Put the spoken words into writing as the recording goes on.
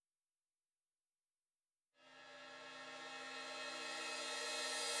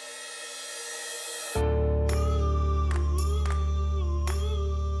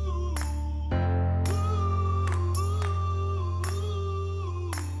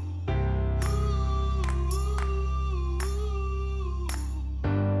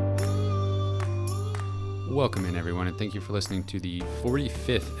Welcome in, everyone, and thank you for listening to the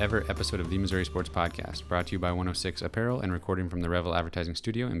 45th ever episode of the Missouri Sports Podcast, brought to you by 106 Apparel and recording from the Revel Advertising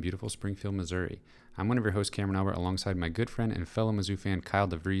Studio in beautiful Springfield, Missouri. I'm one of your hosts, Cameron Albert, alongside my good friend and fellow Mizzou fan, Kyle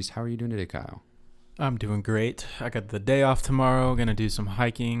DeVries. How are you doing today, Kyle? I'm doing great. I got the day off tomorrow. Going to do some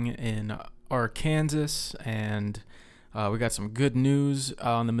hiking in Arkansas, and we got some good news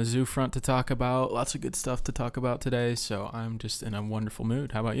on the Mizzou front to talk about. Lots of good stuff to talk about today, so I'm just in a wonderful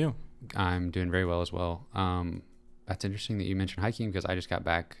mood. How about you? I'm doing very well as well. That's interesting that you mentioned hiking because I just got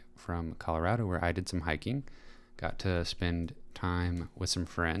back from Colorado where I did some hiking. Got to spend time with some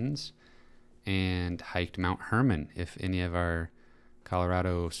friends and hiked Mount Herman. If any of our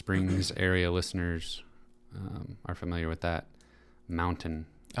Colorado Springs area listeners are familiar with that mountain.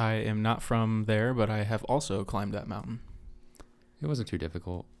 I am not from there, but I have also climbed that mountain. It wasn't too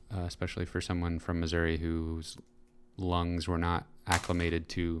difficult, especially for someone from Missouri whose lungs were not acclimated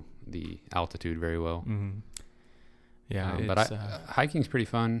to the altitude very well. Mm-hmm. Yeah, but hiking's pretty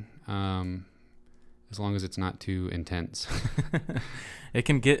fun, as long as it's not too intense. It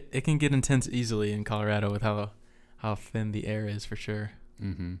can get intense easily in Colorado with how thin the air is, for sure.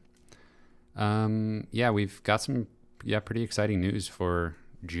 Mm-hmm. We've got some pretty exciting news for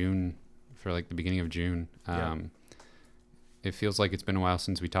June, for like the beginning of June. It feels like it's been a while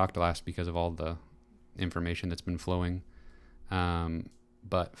since we talked last because of all the information that's been flowing.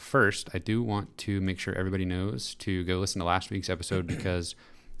 But first, I do want to make sure everybody knows to go listen to last week's episode because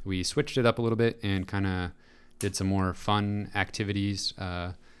we switched it up a little bit and kind of did some more fun activities.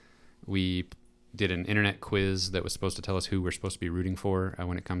 We did an internet quiz that was supposed to tell us who we're supposed to be rooting for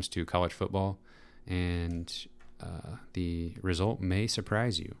when it comes to college football, and the result may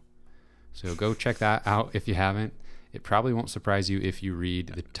surprise you. So go check that out if you haven't. It probably won't surprise you if you read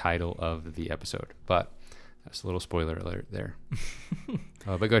the title of the episode, but that's a little spoiler alert there.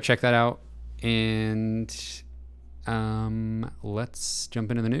 But go check that out, and let's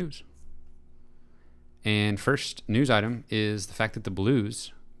jump into the news. And first news item is the fact that the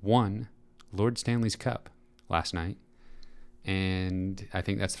Blues won Lord Stanley's Cup last night. And I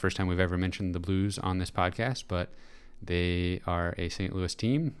think that's the first time we've ever mentioned the Blues on this podcast, but they are a St. Louis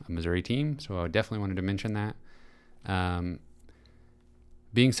team, a Missouri team, so I definitely wanted to mention that.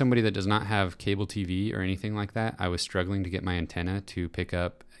 Being somebody that does not have cable TV or anything like that, I was struggling to get my antenna to pick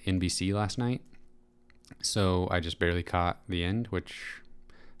up NBC last night. So I just barely caught the end, which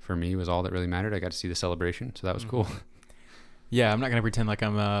for me was all that really mattered. I got to see the celebration, so that was cool. Yeah, I'm not going to pretend like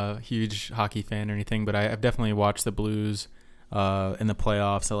I'm a huge hockey fan or anything, but I've definitely watched the Blues in the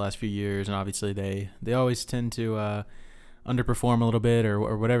playoffs the last few years, and obviously they always tend to underperform a little bit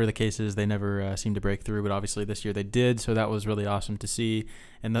or whatever the case is. They never seem to break through, but obviously this year they did, so that was really awesome to see.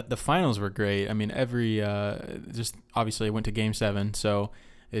 And the finals were great. I mean, just obviously it went to Game 7, so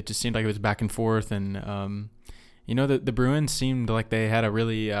it just seemed like it was back and forth, and the Bruins seemed like they had a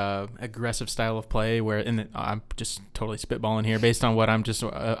really aggressive style of play where, and I'm just totally spitballing here based on what I'm just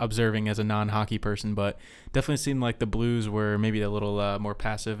observing as a non-hockey person, but definitely seemed like the Blues were maybe a little more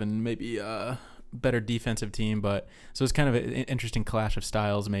passive and maybe better defensive team, but so it's kind of an interesting clash of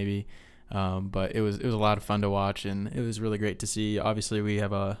styles maybe, but it was a lot of fun to watch, and it was really great to see. Obviously we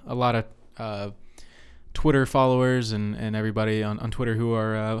have a lot of Twitter followers and everybody on Twitter who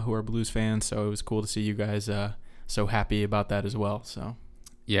are Blues fans, so it was cool to see you guys so happy about that as well. So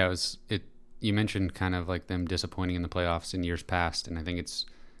yeah, you mentioned kind of like them disappointing in the playoffs in years past, and I think it's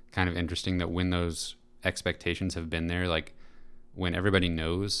kind of interesting that when those expectations have been there, like when everybody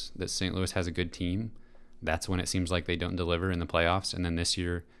knows that St. Louis has a good team, that's when it seems like they don't deliver in the playoffs. And then this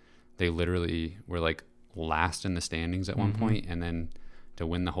year, they literally were like last in the standings at one point, and then to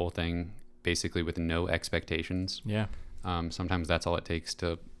win the whole thing basically with no expectations. Yeah. Sometimes that's all it takes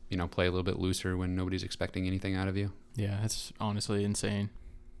to, play a little bit looser when nobody's expecting anything out of you. Yeah, that's honestly insane.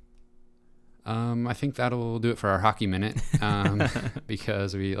 I think that'll do it for our hockey minute,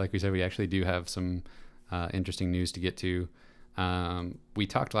 because like we said, we actually do have some interesting news to get to. We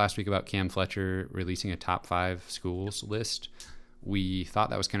talked last week about Cam Fletcher releasing a top 5 schools list. We thought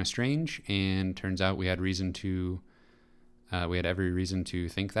that was kind of strange, and turns out we had every reason to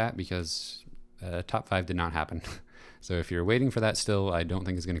think that because top 5 did not happen. So if you're waiting for that still, I don't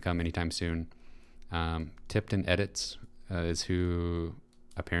think it's going to come anytime soon. Tipton Edits is who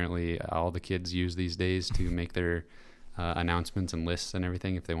apparently all the kids use these days to make their announcements and lists and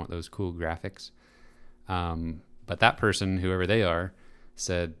everything if they want those cool graphics. But that person, whoever they are,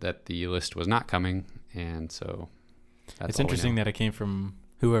 said that the list was not coming, and so that's it's interesting that it came from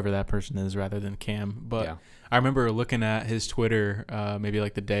whoever that person is rather than Cam. But Yeah. I remember looking at his Twitter maybe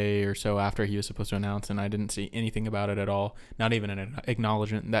like the day or so after he was supposed to announce, and I didn't see anything about it at all. Not even an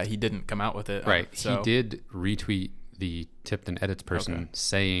acknowledgement that he didn't come out with it. Right. So He did retweet the Tipped and Edits person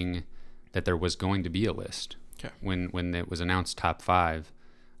saying that there was going to be a list. Okay. When it was announced top 5,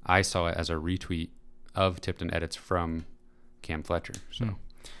 I saw it as a retweet of Tipped and Edits from Cam Fletcher. So,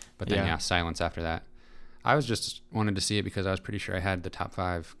 but then silence after that. I was just wanted to see it because I was pretty sure I had the top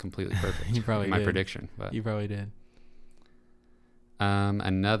 5 completely perfect. You probably in my did. prediction. But You probably did.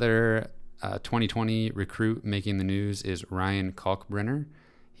 Another 2020 recruit making the news is Ryan Kalkbrenner.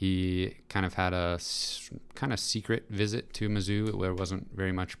 He kind of had a kind of secret visit to Mizzou where it wasn't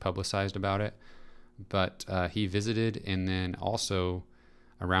very much publicized about it. But he visited, and then also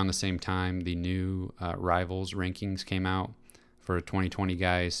around the same time, the new Rivals rankings came out for 2020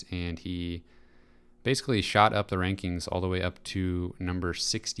 guys, and he basically shot up the rankings all the way up to number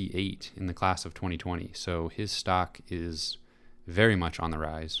 68 in the class of 2020. So his stock is very much on the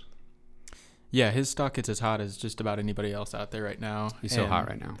rise. Yeah, his stock gets as hot as just about anybody else out there right now. He's so hot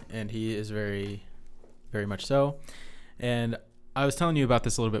right now. And he is very, very much so. And I was telling you about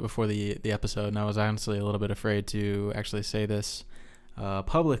this a little bit before the episode, and I was honestly a little bit afraid to actually say this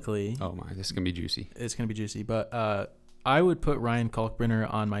publicly. Oh my, this is going to be juicy. It's going to be juicy. But I would put Ryan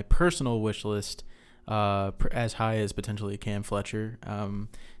Kalkbrenner on my personal wish list as high as potentially Cam Fletcher,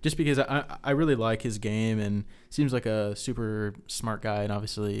 just because I really like his game and seems like a super smart guy, and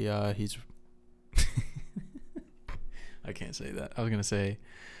obviously he's I can't say that. I was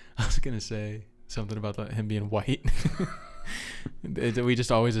gonna say something about him being white. We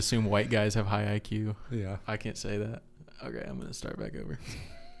just always assume white guys have high IQ. Yeah, I can't say that. Okay, I'm gonna start back over.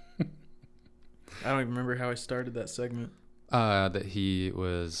 I don't even remember how I started that segment. That he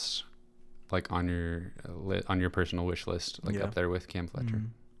was like on your personal wish list, like up there with Cam Fletcher. Mm-hmm.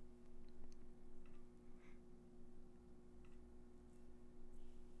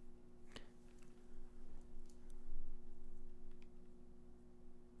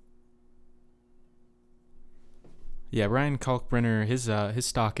 Yeah, Ryan Kalkbrenner, his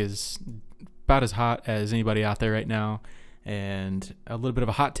stock is about as hot as anybody out there right now, and a little bit of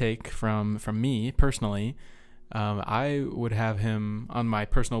a hot take from me personally. I would have him on my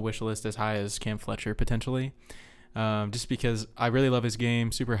personal wish list as high as Cam Fletcher potentially, just because I really love his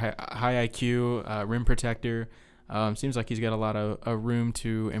game. Super high IQ, rim protector. Seems like he's got a lot of room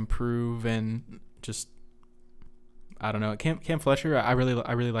to improve, and just I don't know. Cam Fletcher, I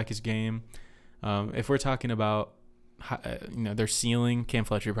really like his game. If we're talking about their ceiling, Cam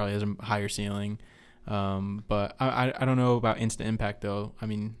Fletcher probably has a higher ceiling. But I don't know about instant impact though. I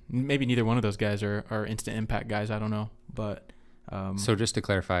mean, maybe neither one of those guys are instant impact guys. I don't know. But so just to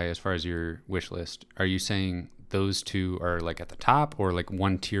clarify, as far as your wish list, are you saying those two are like at the top or like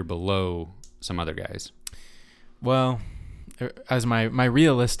one tier below some other guys? Well, as my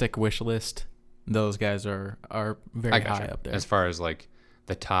realistic wish list, those guys are very high up there. As far as like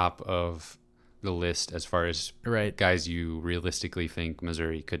the top of the list, as far as guys you realistically think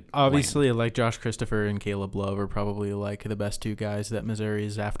Missouri could obviously land. Like Josh Christopher and Caleb Love are probably like the best two guys that Missouri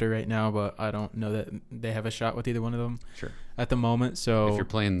is after right now, but I don't know that they have a shot with either one of them at the moment. So if you're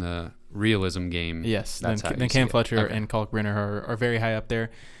playing the realism game, yes, then Cam Fletcher and Kalkbrenner are very high up there.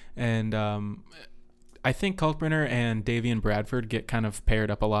 And I think Kalkbrenner and Davian Bradford get kind of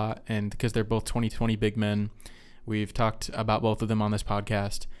paired up a lot, and because they're both 2020 big men. We've talked about both of them on this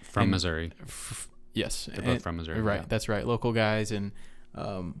podcast. From Missouri. Yes. They're both from Missouri. Right. Yeah. That's right. Local guys. And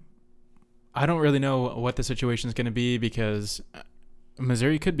I don't really know what the situation is going to be because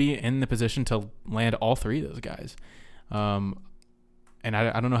Missouri could be in the position to land all three of those guys. And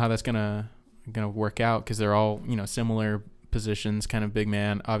I don't know how that's going to work out because they're all, similar positions, kind of big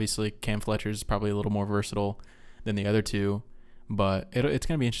man. Obviously, Cam Fletcher is probably a little more versatile than the other two. But it's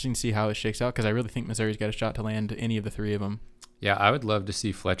going to be interesting to see how it shakes out because I really think Missouri's got a shot to land any of the three of them. Yeah, I would love to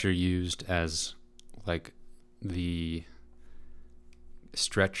see Fletcher used as like the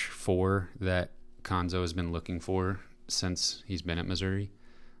stretch 4 that Konzo has been looking for since he's been at Missouri.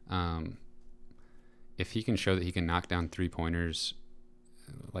 If he can show that he can knock down 3-pointers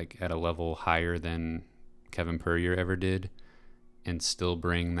like at a level higher than Kevin Puryear ever did and still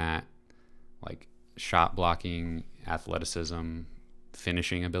bring that like shot blocking, athleticism,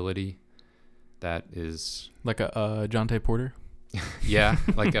 finishing ability, that is like a Jonte Porter. Yeah,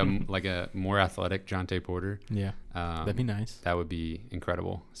 like a more athletic Jonte Porter. Yeah, that'd be nice. That would be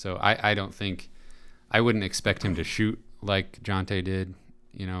incredible. So I don't think I wouldn't expect him to shoot like Jonte did,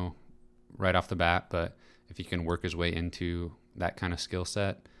 right off the bat. But if he can work his way into that kind of skill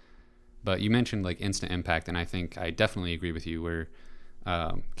set. But you mentioned like instant impact, and I think I definitely agree with you. Where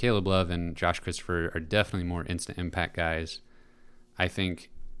Caleb Love and Josh Christopher are definitely more instant impact guys. I think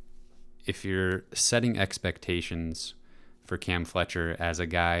if you're setting expectations for Cam Fletcher as a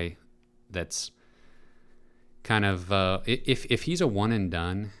guy that's kind of if he's a one and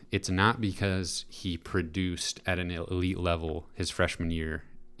done, it's not because he produced at an elite level his freshman year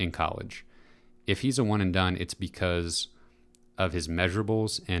in college. If he's a one and done, it's because of his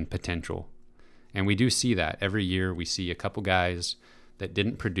measurables and potential. And we do see that every year. We see a couple guys that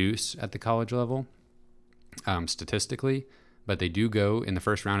didn't produce at the college level statistically, but they do go in the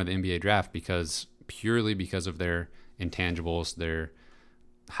first round of the NBA draft purely because of their intangibles, their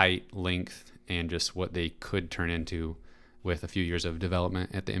height, length, and just what they could turn into with a few years of development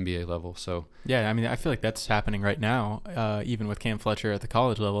at the NBA level. So yeah, I mean, I feel like that's happening right now, even with Cam Fletcher at the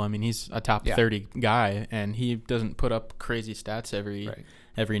college level. I mean, he's a top 30 guy, and he doesn't put up crazy stats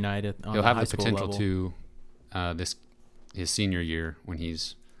every night on he'll the have high the school potential level. to his senior year when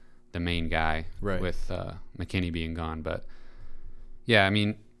he's the main guy, with McKinney being gone. But yeah, I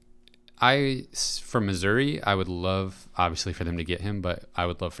mean, for Missouri, I would love obviously for them to get him, but I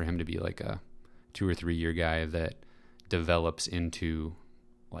would love for him to be like a 2 or 3 year guy that develops into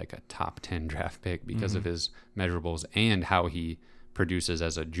like a top 10 draft pick because of his measurables and how he produces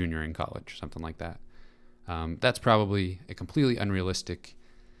as a junior in college, something like that. That's probably a completely unrealistic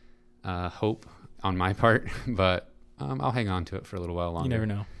hope on my part, but I'll hang on to it for a little while longer. You never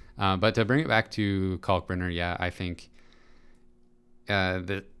know. But to bring it back to Kalkbrenner, yeah, I think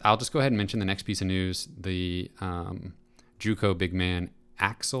I'll just go ahead and mention the next piece of news. The JUCO big man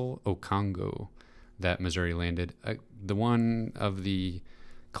Axel Okongo that Missouri landed, the one of the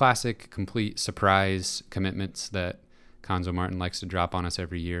classic complete surprise commitments that Konzo Martin likes to drop on us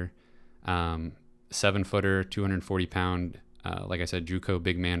every year. 7-footer, 240-pound, like I said, JUCO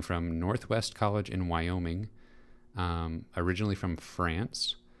big man from Northwest College in Wyoming, originally from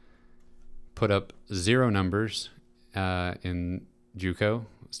France. Put up 0 numbers in JUCO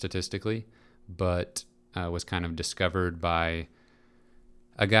statistically, but was kind of discovered by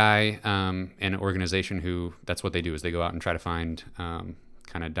a guy and an organization who that's what they do is they go out and try to find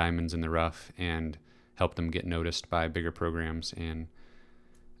kind of diamonds in the rough and help them get noticed by bigger programs. And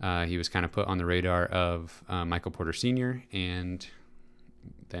he was kind of put on the radar of Michael Porter Sr., and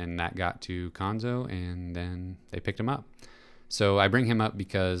then that got to Konzo, and then they picked him up. So I bring him up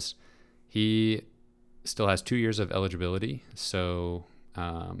because he still has 2 years of eligibility. So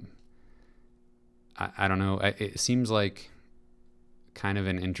I don't know. It seems like kind of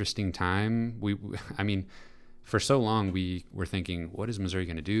an interesting time. I mean, for so long we were thinking, what is Missouri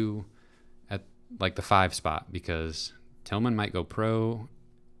going to do at like the 5 spot? Because Tillman might go pro,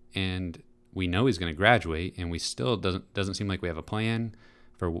 and we know he's going to graduate, and we still doesn't seem like we have a plan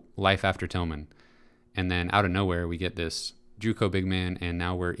for life after Tillman. And then out of nowhere, we get this JUCO big man, and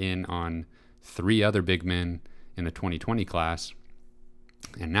now we're in on 3 other big men in the 2020 class.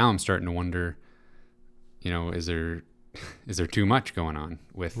 And now I'm starting to wonder, is there too much going on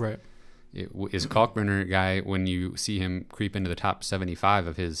with is Kalkbrenner a guy, when you see him creep into the top 75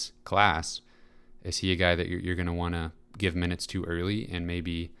 of his class, is he a guy that you're going to want to give minutes to early, and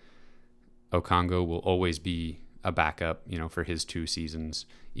maybe Okongo will always be a backup, for his 2 seasons,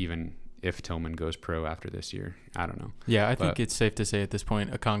 even if Tillman goes pro after this year? I don't know. Yeah, I think it's safe to say at this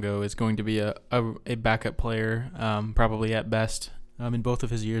point, Okongo is going to be a backup player, probably at best, in both of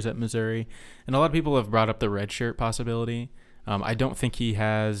his years at Missouri. And a lot of people have brought up the redshirt possibility. I don't think he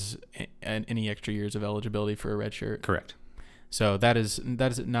has any extra years of eligibility for a redshirt. Correct. So that is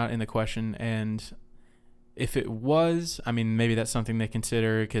not in the question. And if it was, I mean, maybe that's something they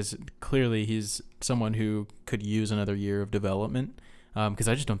consider, because clearly he's someone who could use another year of development, because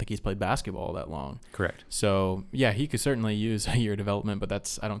I just don't think he's played basketball that long. Correct. So, yeah, he could certainly use a year of development,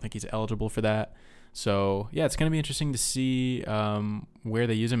 but I don't think he's eligible for that. So, yeah, it's going to be interesting to see where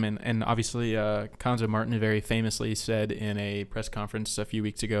they use him. And obviously, Konzo Martin very famously said in a press conference a few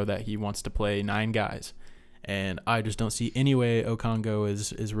weeks ago that he wants to play 9 guys. And I just don't see any way Okongo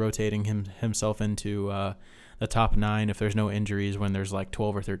is rotating himself into the top 9 if there's no injuries, when there's like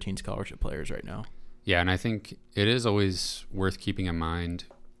 12 or 13 scholarship players right now. Yeah, and I think it is always worth keeping in mind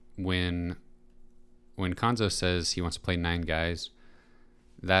when Konzo says he wants to play 9 guys,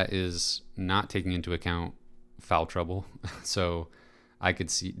 that is not taking into account foul trouble. So I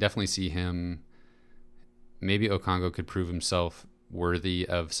could definitely see him, maybe Okongo could prove himself worthy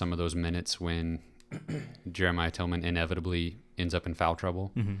of some of those minutes when Jeremiah Tillman inevitably ends up in foul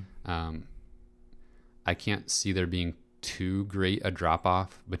trouble. Mm-hmm. I can't see there being too great a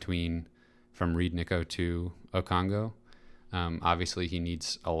drop-off from Reed Nico to Okongo. Obviously, he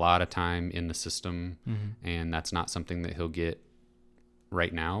needs a lot of time in the system, and that's not something that he'll get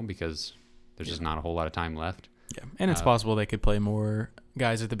right now because there's just not a whole lot of time left. Yeah, and it's possible they could play more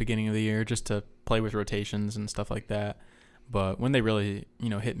guys at the beginning of the year just to play with rotations and stuff like that. But when they really,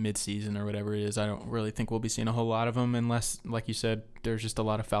 hit mid-season or whatever it is, I don't really think we'll be seeing a whole lot of them unless, like you said, there's just a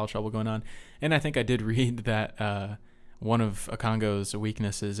lot of foul trouble going on. And I think I did read that one of Okongo's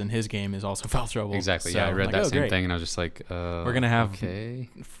weaknesses in his game is also foul trouble. Exactly. So yeah, I read that same great. thing, and I was just like, we're going to have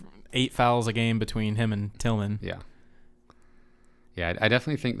 8 fouls a game between him and Tillman. Yeah. Yeah, I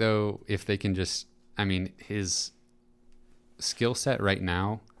definitely think, though, if they can just, his skill set right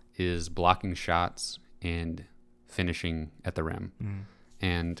now is blocking shots and finishing at the rim.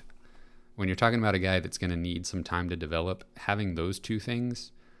 And when you're talking about a guy that's going to need some time to develop, having those two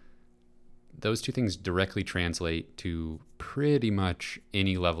things directly translate to pretty much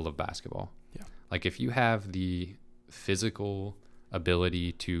any level of basketball. Yeah. Like if you have the physical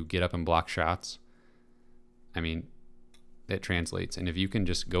ability to get up and block shots, it translates. And if you can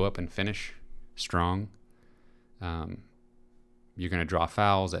just go up and finish strong, you're going to draw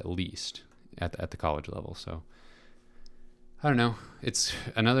fouls at least at the college level. So I don't know. It's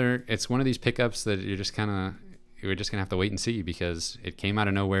one of these pickups that we're just going to have to wait and see because it came out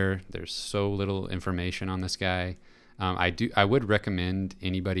of nowhere. There's so little information on this guy. I would recommend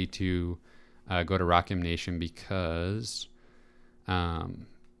anybody to go to Rock M Nation because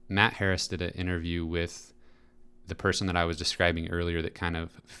Matt Harris did an interview with the person that I was describing earlier that kind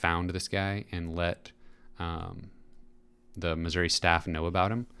of found this guy and let the Missouri staff know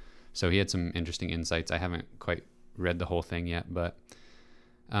about him. So he had some interesting insights. I haven't quite read the whole thing yet, but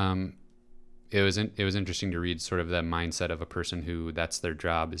it was interesting to read sort of the mindset of a person who that's their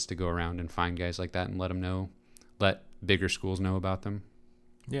job is to go around and find guys like that and let bigger schools know about them.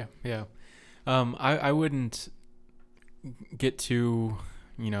 Yeah. I wouldn't get too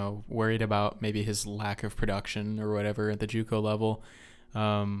worried about maybe his lack of production or whatever at the JUCO level.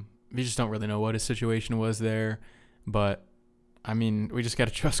 We just don't really know what his situation was there, but we just got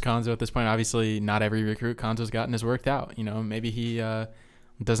to trust Konzo at this point. Obviously, not every recruit Konzo's gotten has worked out. Maybe he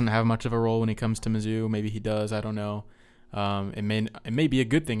doesn't have much of a role when he comes to Mizzou. Maybe he does. I don't know. It may be a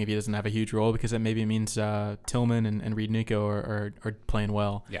good thing if he doesn't have a huge role because that maybe means Tillman and Reed Nico are playing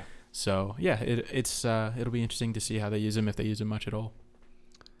well. Yeah. So yeah, it'll be interesting to see how they use him if they use him much at all.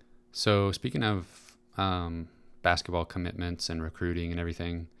 So speaking of basketball commitments and recruiting and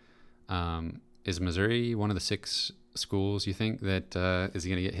everything, is Missouri one of the 6 schools you think that is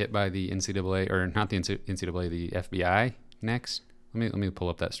going to get hit by the NCAA or not the NCAA, the FBI next? Let me pull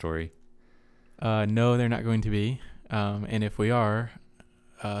up that story. No, they're not going to be. And if we are,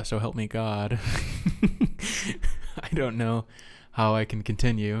 so help me God, I don't know how I can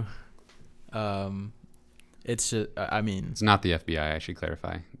continue. It's just, it's not the FBI. I should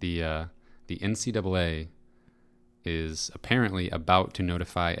clarify. The NCAA is apparently about to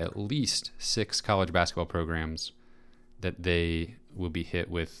notify at least 6 college basketball programs that they will be hit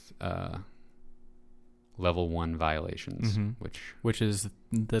with level 1 violations, which is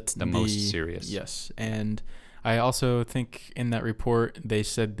the most serious. Yes, and I also think in that report they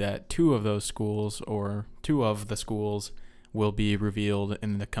said that 2 of the schools will be revealed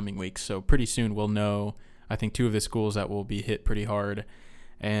in the coming weeks. So pretty soon we'll know. I think 2 of the schools that will be hit pretty hard,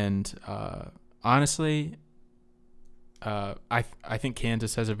 and honestly, I think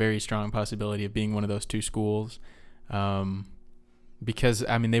Kansas has a very strong possibility of being one of those 2 schools. Because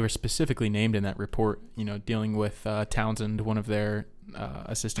they were specifically named in that report, dealing with Townsend, one of their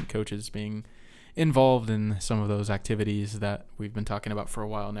assistant coaches, being involved in some of those activities that we've been talking about for a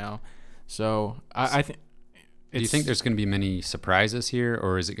while now. So I think. Do you think there's going to be many surprises here,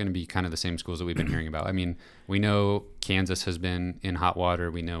 or is it going to be kind of the same schools that we've been hearing about? We know Kansas has been in hot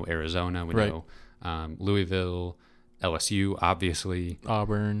water. We know Arizona. We know Louisville, LSU, obviously.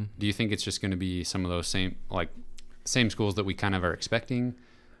 Auburn. Do you think it's just going to be some of those same schools that we kind of are expecting?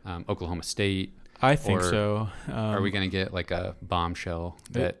 Oklahoma State? I think so. Are we going to get like a bombshell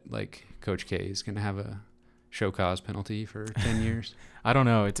that Coach K is going to have a show cause penalty for 10 years? I don't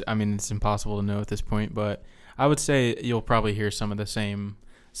know. It's impossible to know at this point, but I would say you'll probably hear some of the same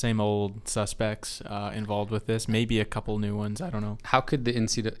old suspects involved with this. Maybe a couple new ones. I don't know. How could the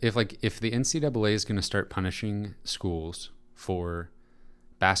NCAA, if the NCAA is going to start punishing schools for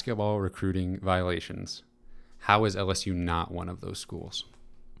basketball recruiting violations, how is LSU not one of those schools?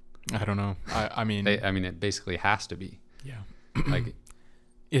 I don't know. It basically has to be. Yeah.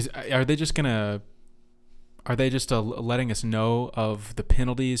 Are they just letting us know of the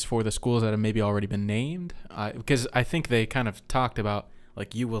penalties for the schools that have maybe already been named? Because I think they kind of talked about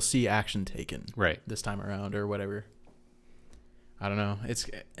you will see action taken this time around or whatever. I don't know.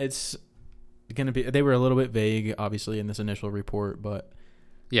 It's going to be. They were a little bit vague, obviously, in this initial report, but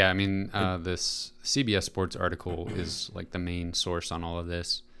Yeah, I mean, this CBS Sports article is like the main source on all of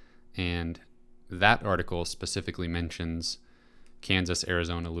this. And that article specifically mentions Kansas,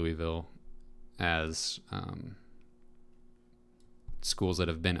 Arizona, Louisville as schools that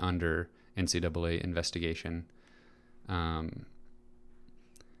have been under NCAA investigation.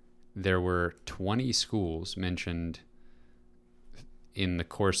 There were 20 schools mentioned in the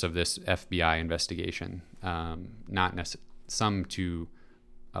course of this FBI investigation. Some to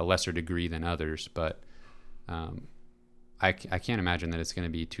a lesser degree than others, but I can't imagine that it's going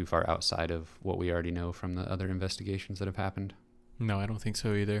to be too far outside of what we already know from the other investigations that have happened. No, I don't think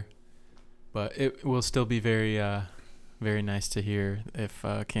so either. But it will still be very, very nice to hear if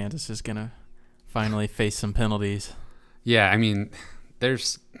Kansas is going to finally face some penalties. Yeah, I mean,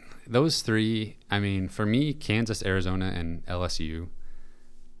 there's those three. I mean, for me, Kansas, Arizona, and LSU,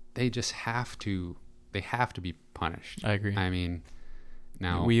 they just have to be punished. I agree. I mean,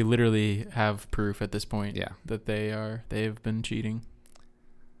 now we literally have proof at this point yeah. that they have been cheating.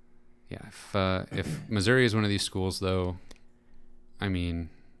 Yeah, if Missouri is one of these schools, though, I mean,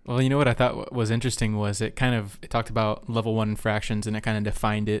 well, you know what I thought was interesting was it talked about level 1 infractions, and it kind of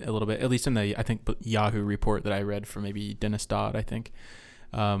defined it a little bit, at least in the, I think, Yahoo report that I read from maybe Dennis Dodd, I think.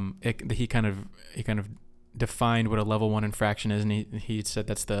 He kind of defined what a level 1 infraction is, and he said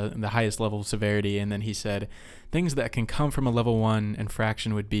that's the highest level of severity. And then he said things that can come from a level 1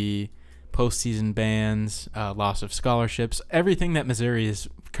 infraction would be postseason bans, loss of scholarships, everything that Missouri is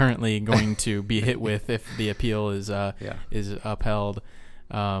currently going to be hit with if the appeal is upheld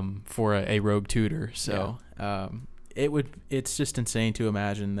for a rogue tutor. So it's just insane to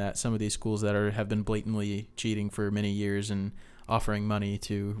imagine that some of these schools that have been blatantly cheating for many years and offering money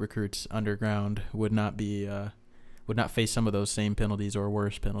to recruits underground would not face some of those same penalties or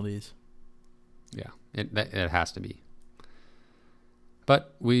worse penalties. Yeah, it has to be.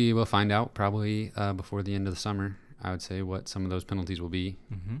 But we will find out probably before the end of the summer, I would say, what some of those penalties will be.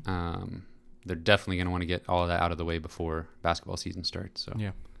 Mm-hmm. They're definitely going to want to get all of that out of the way before basketball season starts. So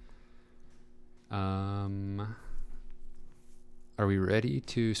yeah. Are we ready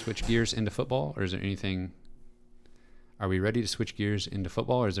to switch gears into football, or is there anything? Are we ready to switch gears into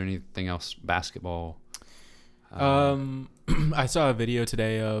football, or is there anything else basketball? I saw a video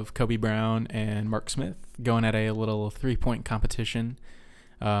today of Kobe Brown and Mark Smith going at a little 3-point competition.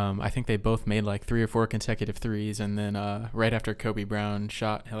 I think they both made like 3 or 4 consecutive threes, and then right after Kobe Brown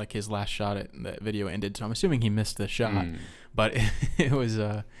shot, like his last shot, that video ended. So I'm assuming he missed the shot, but it was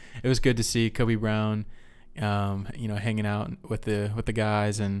good to see Kobe Brown, hanging out with the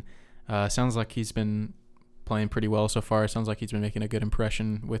guys, and sounds like he's been playing pretty well so far. It sounds like he's been making a good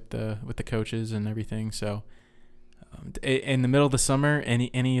impression with the coaches and everything. So in the middle of the summer,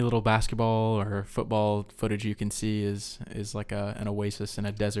 any little basketball or football footage you can see is like an oasis in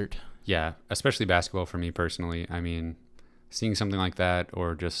a desert. Yeah, especially basketball for me personally. I mean, seeing something like that,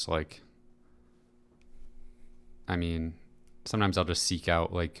 or just like, I mean, sometimes I'll just seek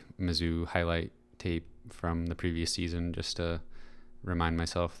out like Mizzou highlight tape from the previous season just to remind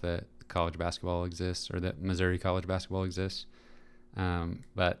myself that college basketball exists, or that Missouri college basketball exists.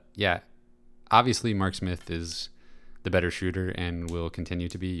 But yeah, obviously Mark Smith is the better shooter and will continue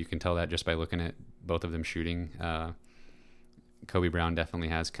to be. You can tell that just by looking at both of them shooting. Kobe Brown definitely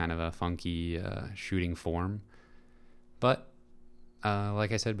has kind of a funky shooting form. But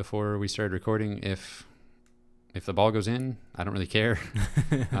like I said before we started recording, if the ball goes in, I don't really care.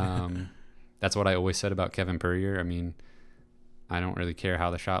 That's what I always said about Kevin Purrier. I mean, I don't really care how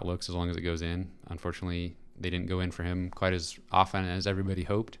the shot looks as long as it goes in. Unfortunately, they didn't go in for him quite as often as everybody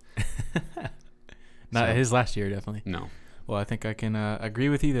hoped. Not his last year, definitely. No. Well, I think I can agree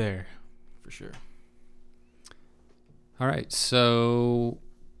with you there, for sure. All right, so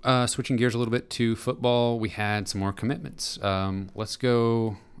switching gears a little bit to football, we had some more commitments. Let's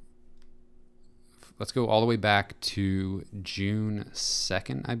go all the way back to June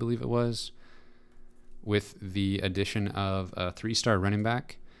 2nd, I believe it was, with the addition of a 3-star running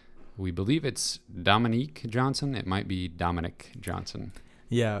back. We believe it's Dominique Johnson. It might be Dominic Johnson.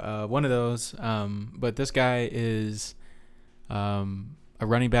 Yeah, one of those. But this guy is a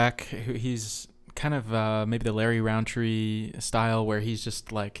running back. He's kind of maybe the Larry Roundtree style, where he's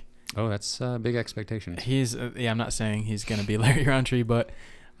just like... Oh, that's big expectations. He's I'm not saying he's going to be Larry Roundtree, but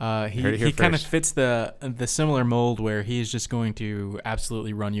he kind of fits the similar mold, where he's just going to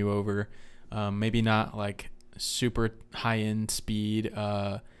absolutely run you over. Maybe not like super high-end speed,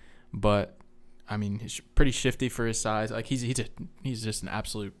 but... I mean, he's pretty shifty for his size. Like he's just an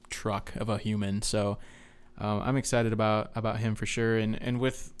absolute truck of a human. So I'm excited about him for sure. And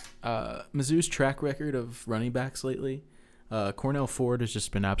with Mizzou's track record of running backs lately, Cornell Ford has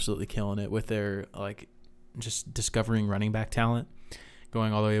just been absolutely killing it with their just discovering running back talent,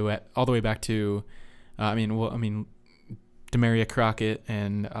 going all the way back to, Demaria Crockett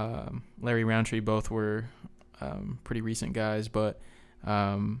and Larry Roundtree both were pretty recent guys, but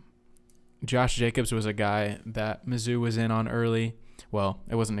Josh Jacobs was a guy that Mizzou was in on early. Well,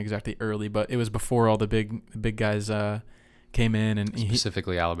 it wasn't exactly early, but it was before all the big guys came in, and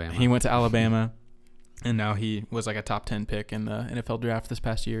specifically Alabama. He went to Alabama, and now he was like a top 10 pick in the NFL draft this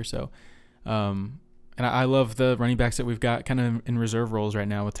past year. So, and I love the running backs that we've got kind of in reserve roles right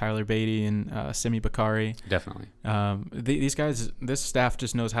now with Tyler Beatty and Semi Bakari. Definitely. These guys, this staff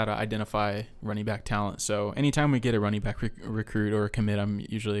just knows how to identify running back talent. So anytime we get a running back recruit or a commit, I'm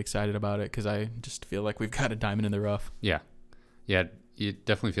usually excited about it because I just feel like we've got a diamond in the rough. Yeah. Yeah, it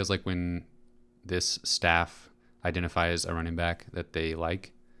definitely feels like when this staff identifies a running back that they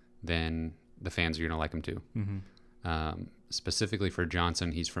like, then the fans are going to like him too. Mm-hmm. Specifically for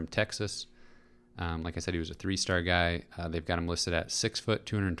Johnson, he's from Texas. Like I said, he was a 3-star guy. They've got him listed at 6 foot,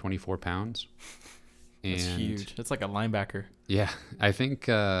 224 pounds. And that's huge. That's like a linebacker. Yeah, I think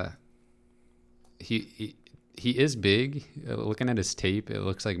he is big. Looking at his tape, it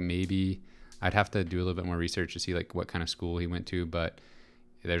looks like maybe I'd have to do a little bit more research to see like what kind of school he went to, but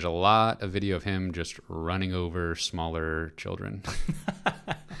there's a lot of video of him just running over smaller children.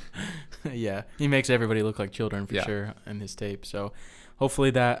 Yeah, he makes everybody look like children for sure in his tape. So hopefully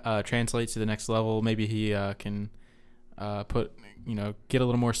that translates to the next level. Maybe he can get a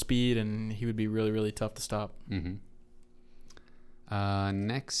little more speed, and he would be really, really tough to stop. Mm-hmm.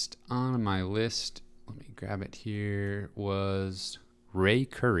 Next on my list, let me grab it here, was Ray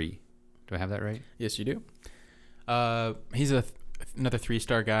Curry. Do I have that right? Yes, you do. He's another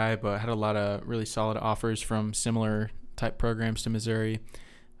 3-star guy, but had a lot of really solid offers from similar type programs to Missouri.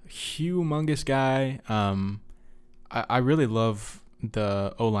 Humongous guy. I really love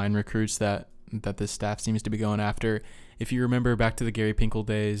the O-line recruits that this staff seems to be going after. If you remember back to the Gary Pinkel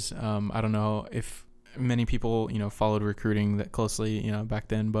days, I don't know if many people followed recruiting that closely back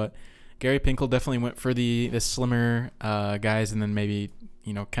then, but Gary Pinkel definitely went for the slimmer guys, and then maybe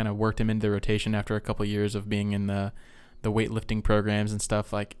kind of worked him into the rotation after a couple of years of being in the weightlifting programs and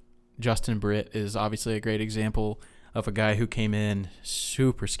stuff. Like Justin Britt is obviously a great example of a guy who came in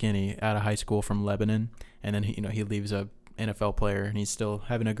super skinny out of high school from Lebanon, and then he leaves a NFL player, and he's still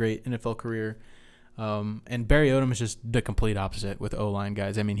having a great NFL career. And Barry Odom is just the complete opposite with O-line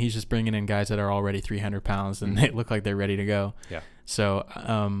guys. I mean, he's just bringing in guys that are already 300 pounds, and they look like they're ready to go. Yeah. So,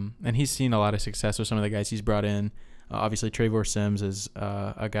 and he's seen a lot of success with some of the guys he's brought in. Obviously, Trevor Sims is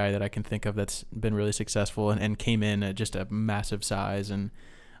a guy that I can think of that's been really successful and came in at just a massive size. And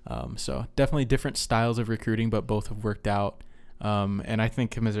so definitely different styles of recruiting, but both have worked out. And I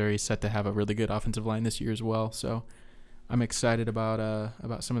think Missouri is set to have a really good offensive line this year as well. So I'm excited about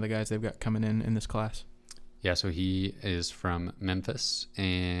some of the guys they've got coming in this class. Yeah, so he is from Memphis,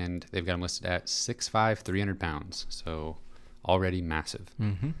 and they've got him listed at 6'5", 300 pounds. So already massive.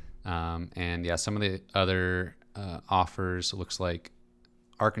 Mm-hmm. And yeah, some of the other offers looks like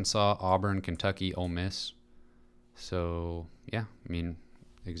Arkansas, Auburn, Kentucky, Ole Miss. So yeah, I mean,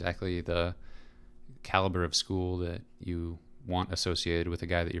 exactly the caliber of school that you want associated with the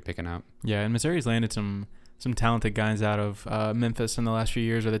guy that you're picking up. Yeah, and Missouri's landed some talented guys out of Memphis in the last few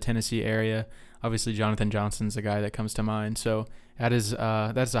years, or the Tennessee area. Obviously, Jonathan Johnson's the guy that comes to mind. So that's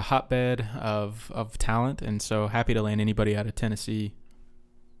a hotbed of talent, and so happy to land anybody out of Tennessee.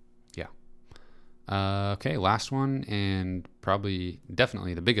 Yeah. Okay, last one, and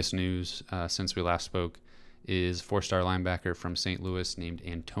definitely the biggest news since we last spoke is 4-star linebacker from St. Louis named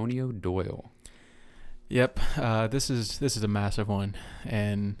Antonio Doyle. Yep, this is a massive one,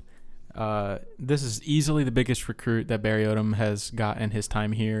 and this is easily the biggest recruit that Barry Odom has got in his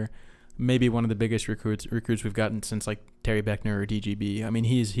time here. Maybe one of the biggest recruits we've gotten since like Terry Beckner or DGB. I mean,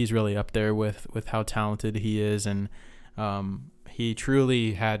 he's really up there with how talented he is, and he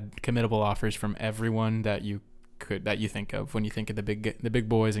truly had committable offers from everyone that you think of when you think of the big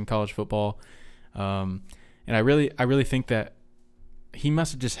boys in college football. And I really think that he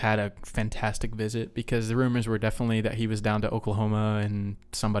must have just had a fantastic visit, because the rumors were definitely that he was down to Oklahoma and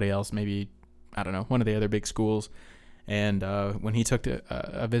somebody else, maybe, I don't know, one of the other big schools. And when he took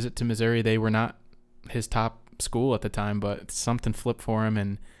a visit to Missouri, they were not his top school at the time, but something flipped for him,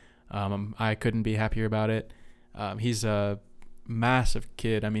 and I couldn't be happier about it. He's a massive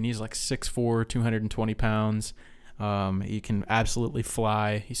kid. I mean, he's like 6'4", 220 pounds. He can absolutely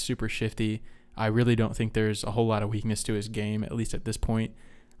fly. He's super shifty. I really don't think there's a whole lot of weakness to his game, at least at this point.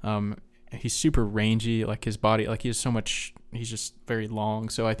 He's super rangy, like his body, like he's just very long.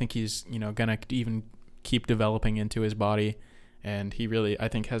 So I think he's, gonna even keep developing into his body. And he really, I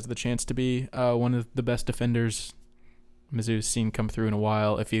think, has the chance to be one of the best defenders Mizzou's seen come through in a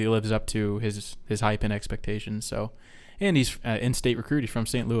while if he lives up to his hype and expectations. So, and he's in-state recruit. He's from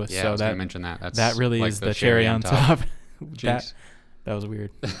St. Louis. Yeah, so I was going to mention that. That really like is the cherry on top. That was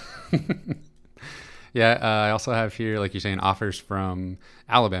weird. Yeah, I also have here, like you're saying, offers from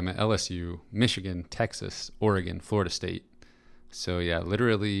Alabama, LSU, Michigan, Texas, Oregon, Florida State. So, yeah,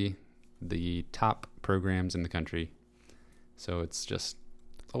 literally the top programs in the country. So it's just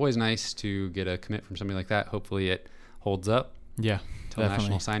always nice to get a commit from somebody like that. Hopefully it holds up. Yeah, till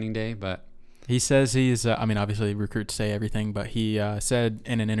National Signing Day. But he says he's. Obviously recruits say everything, but he said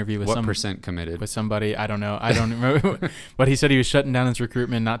in an interview with what percent committed with somebody. I don't know. I don't remember. But he said he was shutting down his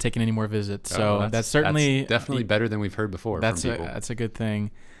recruitment, not taking any more visits. So that's certainly definitely better than we've heard before. That's from people. That's a good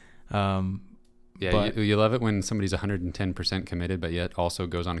thing. Yeah, you love it when somebody's 110% committed, but yet also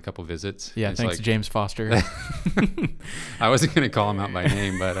goes on a couple visits. Yeah, thanks to James Foster. I wasn't going to call him out by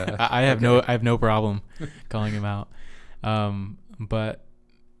name, but I have no problem calling him out. But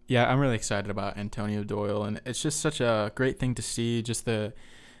yeah, I'm really excited about Antonio Doyle, and it's just such a great thing to see. Just the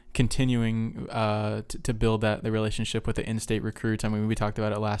continuing to build the relationship with the in-state recruits. I mean, we talked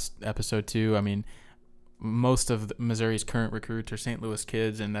about it last episode too. I mean, most of Missouri's current recruits are St. Louis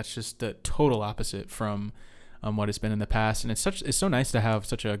kids, and that's just the total opposite from what it's been in the past. And it's so nice to have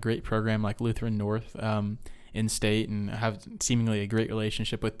such a great program like Lutheran North in state and have seemingly a great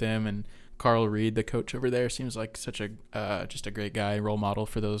relationship with them. And Carl Reed, the coach over there, seems like such a just a great guy, role model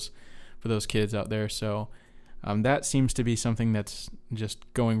for those kids out there. So that seems to be something that's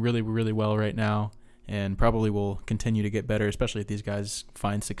just going really, really well right now, and probably will continue to get better, especially if these guys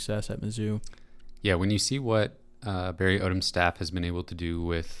find success at Mizzou. Yeah, when you see what Barry Odom's staff has been able to do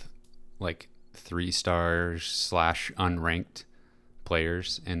with like 3-stars / unranked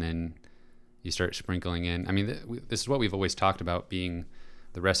players, and then you start sprinkling in. I mean, this is what we've always talked about being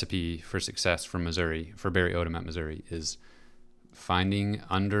the recipe for success for Missouri, for Barry Odom at Missouri, is finding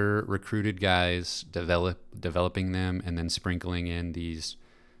under-recruited guys, developing them, and then sprinkling in these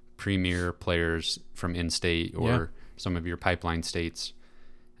premier players from in-state or some of your pipeline states.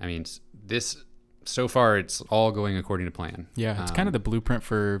 I mean, so far, it's all going according to plan. Yeah, it's kind of the blueprint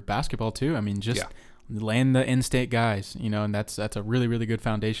for basketball too. I mean, just land the in-state guys, and that's a really, really good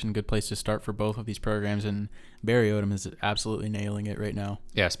foundation, good place to start for both of these programs. And Barry Odom is absolutely nailing it right now.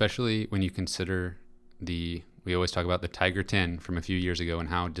 Yeah, especially when you consider we always talk about the Tiger 10 from a few years ago and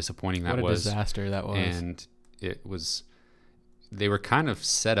how disappointing that was. What a disaster that was. And they were kind of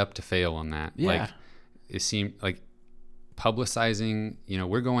set up to fail on that. Yeah. Like, it seemed like publicizing,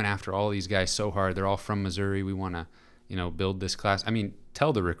 we're going after all these guys so hard. They're all from Missouri. We want to, build this class. I mean,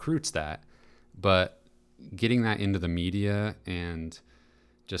 tell the recruits that, but getting that into the media and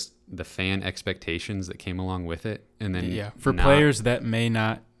just the fan expectations that came along with it. And then for players that may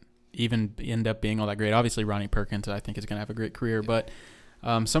not even end up being all that great. Obviously, Ronnie Perkins, I think, is going to have a great career, but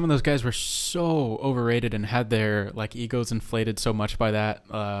some of those guys were so overrated and had their egos inflated so much by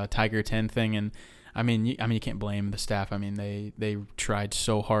that Tiger 10 thing. And I mean, you can't blame the staff. I mean, they tried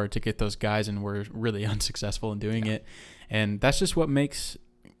so hard to get those guys and were really unsuccessful in doing it. And that's just what makes,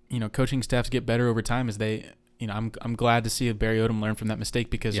 coaching staffs get better over time. Is I'm glad to see Barry Odom learn from that mistake,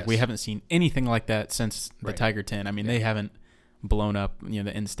 because we haven't seen anything like that since the Tiger 10. I mean, they haven't blown up,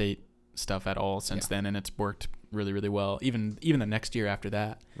 the in-state stuff at all since then, and it's worked really, really well. Even the next year after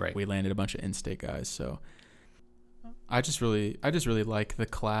that, we landed a bunch of in-state guys. So I just really like the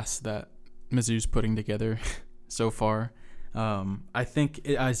class that Mizzou's putting together so far. I think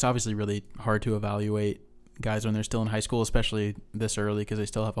it's obviously really hard to evaluate guys when they're still in high school, especially this early, because they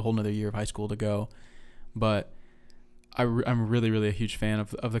still have a whole nother year of high school to go. But I'm really, really a huge fan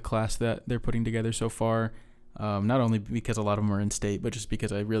of the class that they're putting together so far. Not only because a lot of them are in state, but just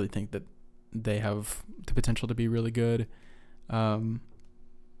because I really think that they have the potential to be really good. And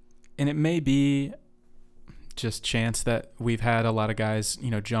it may be just chance that we've had a lot of guys,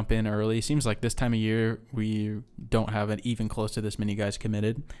 jump in early. Seems like this time of year we don't have even close to this many guys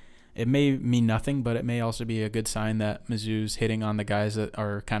committed. It may mean nothing, but it may also be a good sign that Mizzou's hitting on the guys that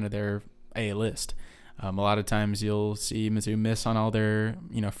are kind of their A list. A lot of times you'll see Mizzou miss on all their,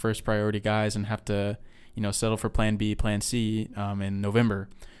 first priority guys and have to, settle for plan B, plan C in November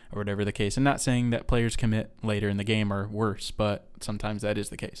or whatever the case. And not saying that players commit later in the game are worse, but sometimes that is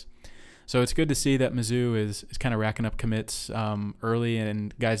the case. So it's good to see that Mizzou is kind of racking up commits early,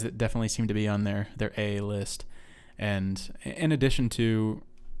 and guys that definitely seem to be on their A list. And in addition to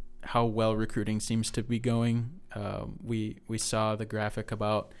how well recruiting seems to be going, we saw the graphic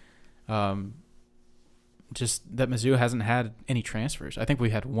about just that Mizzou hasn't had any transfers. I think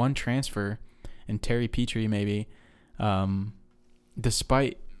we had one transfer and Terry Petrie maybe,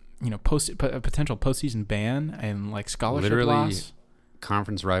 despite a potential postseason ban and like scholarship loss.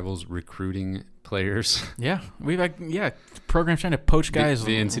 Conference rivals recruiting players. Yeah, programs trying to poach guys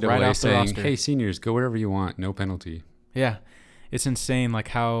the NCAA right off saying, the roster. "Hey, seniors, go wherever you want, no penalty." Yeah, it's insane. Like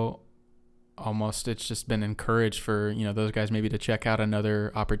how almost it's just been encouraged for those guys maybe to check out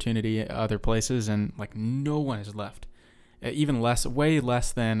another opportunity at other places, and like no one has left, even way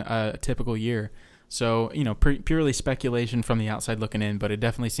less than a typical year. So purely speculation from the outside looking in, but it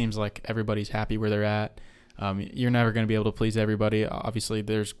definitely seems like everybody's happy where they're at. You're never going to be able to please everybody. Obviously,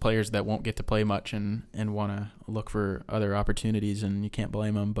 there's players that won't get to play much and want to look for other opportunities, and you can't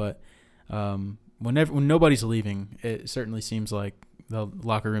blame them. But when nobody's leaving, it certainly seems like the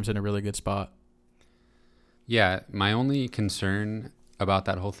locker room's in a really good spot. Yeah, my only concern about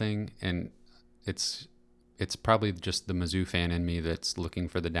that whole thing, and it's probably just the Mizzou fan in me that's looking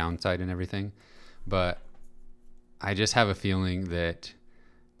for the downside and everything, but I just have a feeling that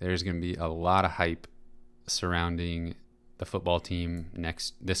there's going to be a lot of hype surrounding the football team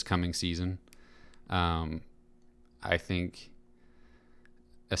this coming season. I think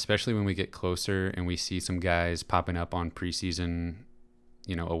especially when we get closer and we see some guys popping up on preseason,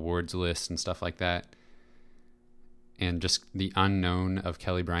 awards lists and stuff like that, and just the unknown of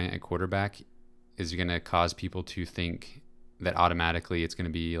Kelly Bryant at quarterback is going to cause people to think that automatically it's going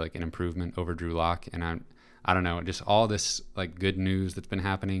to be like an improvement over Drew Lock. And I don't know, just all this like good news that's been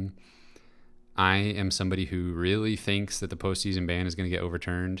happening. I am somebody who really thinks that the postseason ban is going to get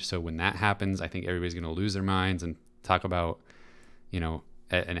overturned. So when that happens, I think everybody's going to lose their minds and talk about,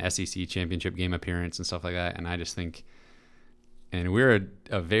 an SEC championship game appearance and stuff like that. And I just think, and we're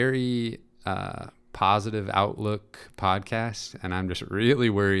a very positive outlook podcast, and I'm just really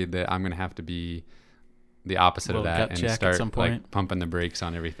worried that I'm going to have to be the opposite of that and start like pumping the brakes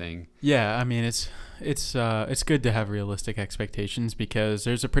on everything. Yeah, I mean it's good to have realistic expectations because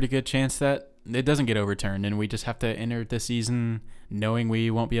there's a pretty good chance that it doesn't get overturned, and we just have to enter the season knowing we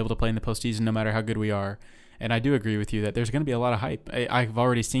won't be able to play in the postseason no matter how good we are. And I do agree with you that there's going to be a lot of hype. I've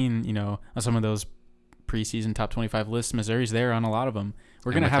already seen on some of those preseason top 25 lists, Missouri's there on a lot of them.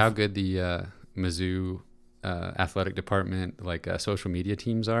 We're going to have how good the Mizzou athletic department social media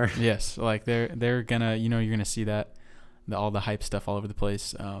teams are. Yes, like they're gonna you're gonna see that all the hype stuff all over the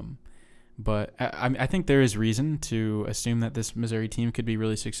place. But I think there is reason to assume that this Missouri team could be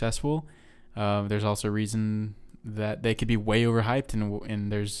really successful. There's also reason that they could be way overhyped,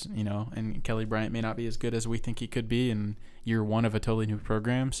 and there's and Kelly Bryant may not be as good as we think he could be in year one of a totally new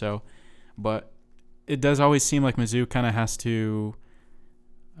program. So, but it does always seem like Mizzou kind of has to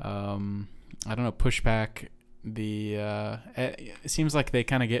push back the it seems like they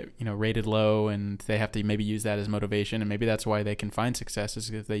kind of get rated low, and they have to maybe use that as motivation, and maybe that's why they can find success is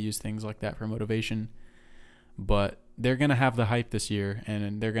because they use things like that for motivation. But they're gonna have the hype this year,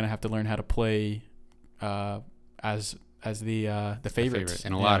 and they're gonna have to learn how to play as the favorites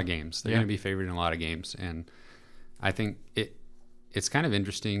in a lot of games. They're gonna be favored in a lot of games, and I think it's kind of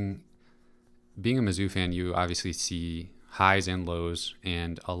interesting. Being a Mizzou fan, you obviously see highs and lows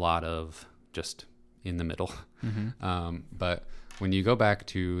and a lot of just in the middle. Mm-hmm. But when you go back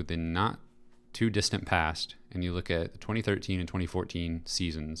to the not too distant past and you look at the 2013 and 2014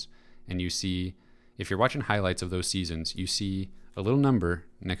 seasons, and you see, if you're watching highlights of those seasons, you see a little number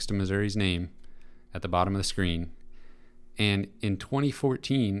next to Missouri's name at the bottom of the screen. And in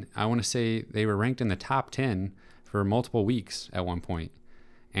 2014, I want to say they were ranked in the top 10 for multiple weeks at one point.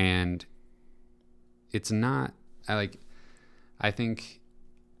 And it's not, I think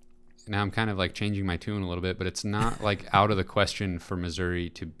now I'm kind of like changing my tune a little bit, but it's not like out of the question for Missouri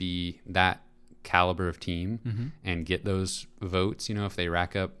to be that caliber of team mm-hmm. and get those votes, if they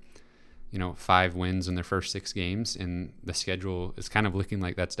rack up, 5 wins in their first 6 games, and the schedule is kind of looking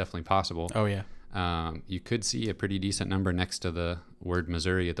like that's definitely possible. Oh yeah. You could see a pretty decent number next to the word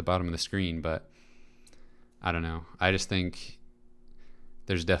Missouri at the bottom of the screen, but I don't know. I just think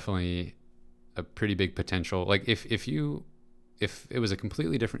there's definitely a pretty big potential. Like if it was a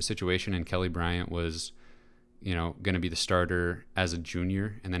completely different situation and Kelly Bryant was, going to be the starter as a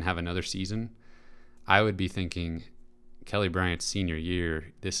junior and then have another season, I would be thinking Kelly Bryant's senior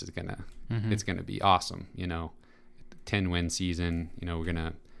year, this is it's gonna be awesome. 10-win season. We're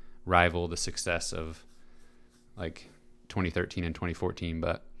gonna rival the success of like 2013 and 2014,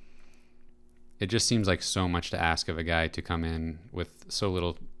 but it just seems like so much to ask of a guy to come in with so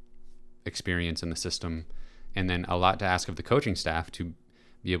little experience in the system, and then a lot to ask of the coaching staff to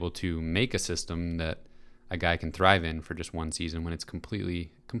be able to make a system that a guy can thrive in for just one season when it's completely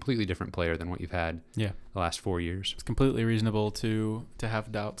different player than what you've had the last 4 years. It's completely reasonable to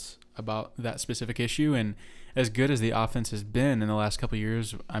have doubts about that specific issue. And as good as the offense has been in the last couple of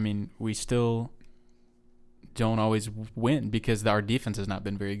years, I mean, we still don't always win because our defense has not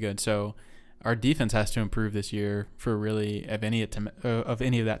been very good. So our defense has to improve this year for really of any of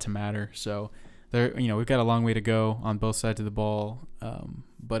that to matter. So there, we've got a long way to go on both sides of the ball,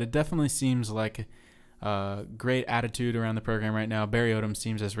 but it definitely seems like great attitude around the program right now. Barry Odom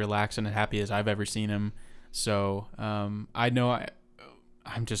seems as relaxed and happy as I've ever seen him. So I know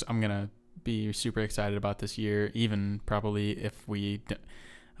I'm gonna be super excited about this year, even probably if we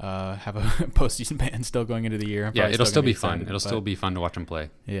have a postseason ban still going into the year. It'll still be fun. It'll still be fun to watch them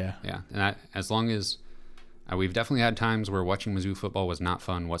play. Yeah. And as long as we've definitely had times where watching Mizzou football was not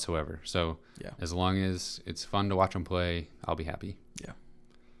fun whatsoever. So as long as it's fun to watch them play, I'll be happy. Yeah.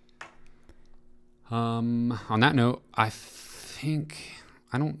 On that note, I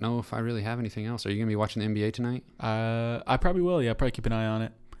don't know if I really have anything else. Are you going to be watching the NBA tonight? I probably will. Yeah, I'll probably keep an eye on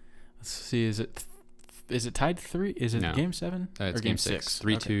it. Let's see. Is it tied 3? Is it Game 7? It's Game 6.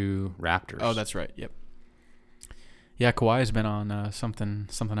 3-2 Raptors. Oh, that's right. Yep. Yeah, Kawhi's been on something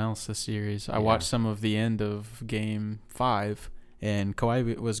else this series. I watched some of the end of Game 5, and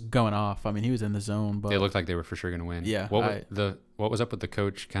Kawhi was going off. I mean, he was in the zone, but they looked like they were for sure going to win. Yeah. What was up with the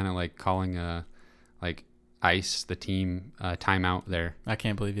coach kind of like calling ice the team timeout there? I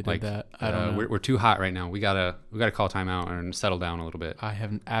can't believe he did that. I don't know. We're too hot right now. We gotta call timeout and settle down a little bit. I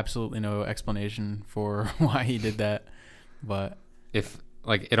have absolutely no explanation for why he did that, but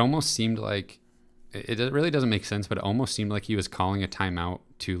it almost seemed like it really doesn't make sense, but it almost seemed like he was calling a timeout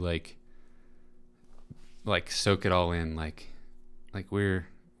to like soak it all in, like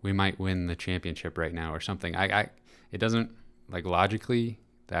we might win the championship right now or something. It doesn't, logically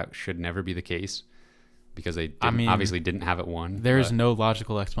that should never be the case, because they obviously didn't have it won. There's no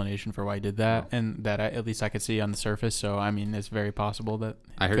logical explanation for why he did that, and that at least I could see on the surface. So I mean, it's very possible that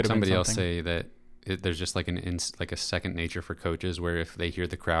I heard somebody else say that there's just a second nature for coaches, where if they hear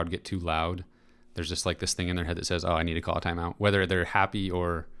the crowd get too loud, there's just this thing in their head that says, "Oh, I need to call a timeout," whether they're happy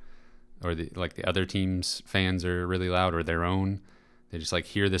or the other team's fans are really loud or their own. They just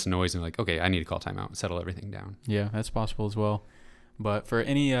hear this noise and okay, I need to call timeout and settle everything down. Yeah, that's possible as well. But for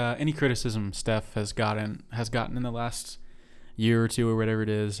any criticism Steph has gotten in the last year or two or whatever it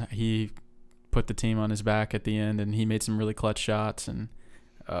is, he put the team on his back at the end, and he made some really clutch shots, and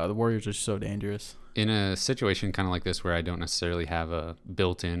the Warriors are so dangerous. In a situation kind of like this where I don't necessarily have a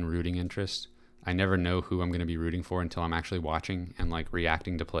built-in rooting interest, I never know who I'm going to be rooting for until I'm actually watching and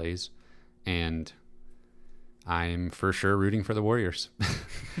reacting to plays, and I'm for sure rooting for the Warriors.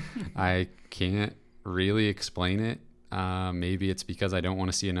 I can't really explain it. Maybe it's because I don't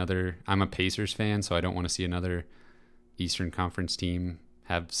want to see I'm a Pacers fan, so I don't want to see another Eastern Conference team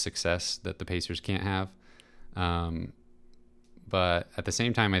have success that the Pacers can't have. But at the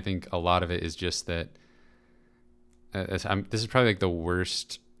same time, I think a lot of it is just that this is probably the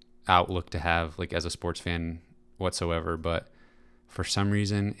worst outlook to have as a sports fan whatsoever. But for some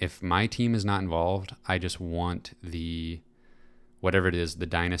reason, if my team is not involved, I just want whatever it is, the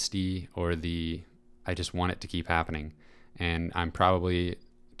dynasty or I just want it to keep happening. And I'm probably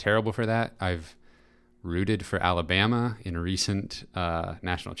terrible for that. I've rooted for Alabama in recent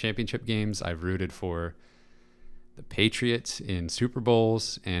national championship games. I've rooted for the Patriots in Super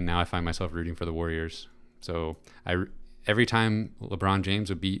Bowls, and now I find myself rooting for the Warriors. So every time LeBron James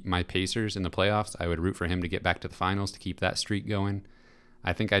would beat my Pacers in the playoffs, I would root for him to get back to the finals to keep that streak going.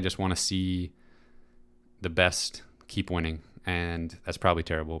 I think I just want to see the best keep winning, and that's probably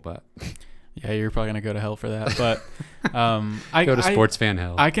terrible, but yeah, you're probably gonna go to hell for that. But go to sports fan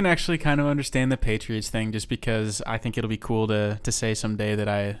hell. I can actually kind of understand the Patriots thing, just because I think it'll be cool to say someday that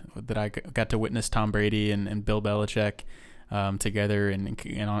I got to witness Tom Brady and Bill Belichick together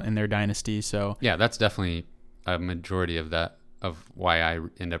in their dynasty. So yeah, that's definitely a majority of why I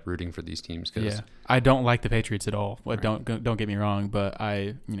end up rooting for these teams. Cause I don't like the Patriots at all. Right. Don't get me wrong, but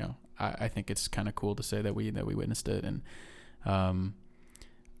I think it's kind of cool to say that we witnessed it. And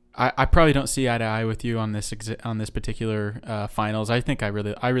I probably don't see eye to eye with you on this particular finals. I think I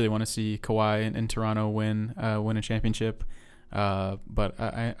really want to see Kawhi and Toronto win a championship. But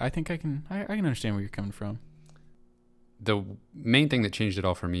I think I can understand where you're coming from. The main thing that changed it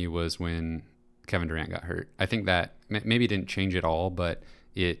all for me was when Kevin Durant got hurt. I think that maybe it didn't change it all, but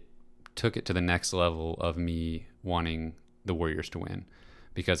it took it to the next level of me wanting the Warriors to win,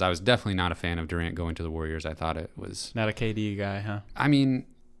 because I was definitely not a fan of Durant going to the Warriors. I thought it was not a KD guy, huh? I mean,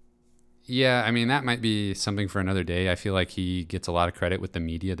 that might be something for another day. I feel like he gets a lot of credit with the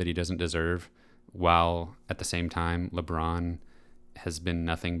media that he doesn't deserve. while at the same time LeBron has been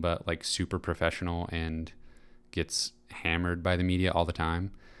nothing but like super professional and gets hammered by the media all the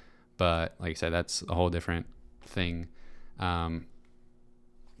time. But like I said, that's a whole different thing.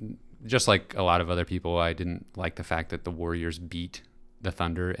 Just like a lot of other people, I didn't like the fact that the Warriors beat the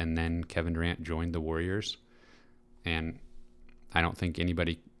Thunder and then Kevin Durant joined the Warriors. And I don't think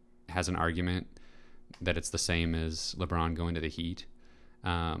anybody has an argument that it's the same as LeBron going to the Heat,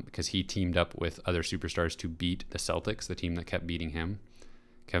 because he teamed up with other superstars to beat the Celtics, the team that kept beating him.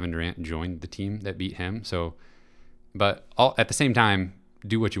 Kevin Durant joined the team that beat him. So, but at the same time,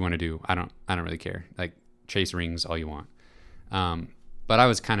 do what you want to do. I don't really care. Like, chase rings all you want. But I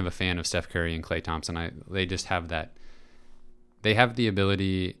was kind of a fan of Steph Curry and Klay Thompson. They just have that. They have the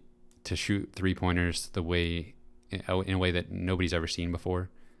ability to shoot 3-pointers in a way that nobody's ever seen before.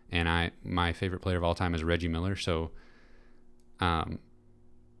 And my favorite player of all time is Reggie Miller. So,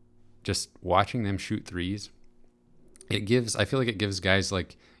 just watching them shoot threes, I feel like it gives guys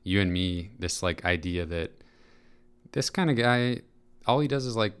like you and me this like idea that this kind of guy, all he does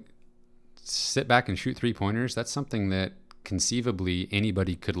is like sit back and shoot 3-pointers. That's something that conceivably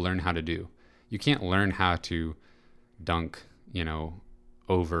anybody could learn how to do. You can't learn how to dunk,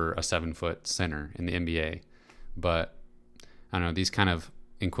 over a 7-foot center in the NBA. But I don't know, these kind of,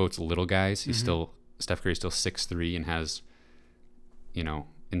 in quotes, little guys, Steph Curry's still 6'3" and has,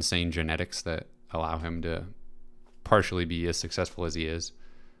 insane genetics that allow him to partially be as successful as he is.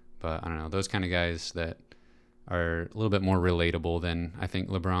 But I don't know, those kind of guys that are a little bit more relatable than I think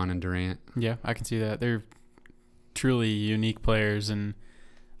LeBron and Durant. Yeah, I can see that. They're truly unique players and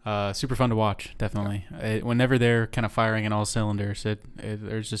super fun to watch, definitely. Whenever they're kind of firing in all cylinders,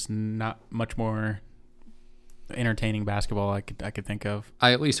 there's just not much more entertaining basketball I could think of.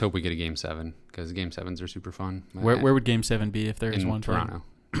 I at least hope we get a Game 7, because Game 7s are super fun. Where would Game 7 be if there is one? In Toronto.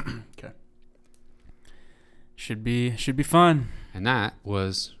 Okay. Should be fun. And that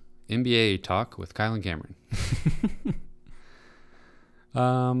was NBA Talk with Kyle and Cameron.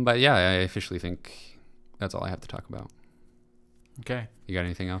 But yeah, I officially think that's all I have to talk about. Okay. You got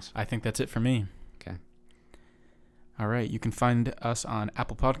anything else? I think that's it for me. Okay. All right. You can find us on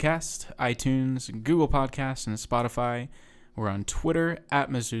Apple Podcasts, iTunes, Google Podcasts, and Spotify. We're on Twitter at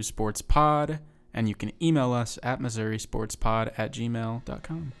Mizzou Sports Pod, and you can email us at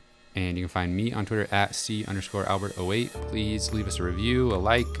MissouriSportsPod@gmail.com. And you can find me on Twitter at C_Albert08. Please leave us a review, a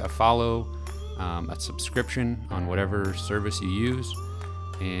like, a follow, a subscription on whatever service you use.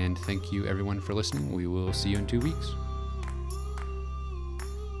 And thank you, everyone, for listening. We will see you in 2 weeks.